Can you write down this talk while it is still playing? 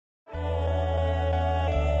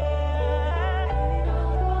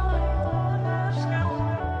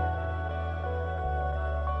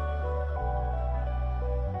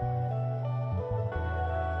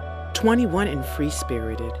21 and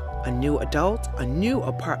free-spirited, a new adult, a new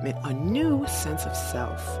apartment, a new sense of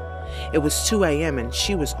self. It was 2 a.m. and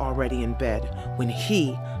she was already in bed when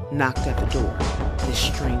he knocked at the door, this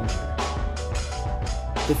stranger.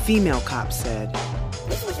 The female cop said,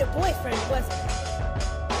 "This was your boyfriend, wasn't it?"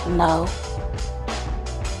 No.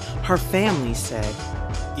 Her family said,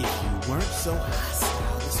 "If you weren't so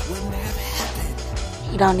hostile, this wouldn't have happened."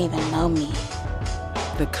 He don't even know me.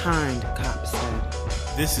 The kind cop said,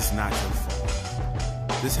 "This is not your fault.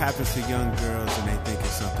 This happens to young girls and they think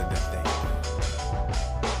it's something that they do.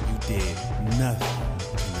 You did nothing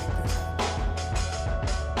to make this happen."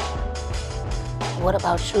 What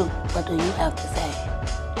about you? What do you have to say?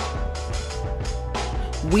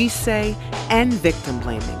 we say, end victim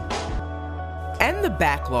blaming. End the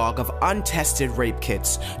backlog of untested rape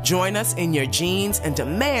kits. Join us in your jeans and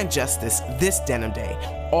demand justice this Denim Day.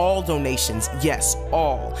 All donations, yes,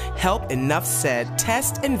 all, help Enough Said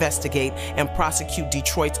test, investigate, and prosecute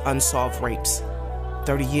Detroit's unsolved rapes.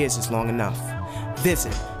 30 years is long enough.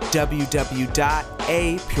 Visit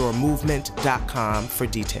www.apuremovement.com for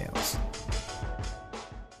details.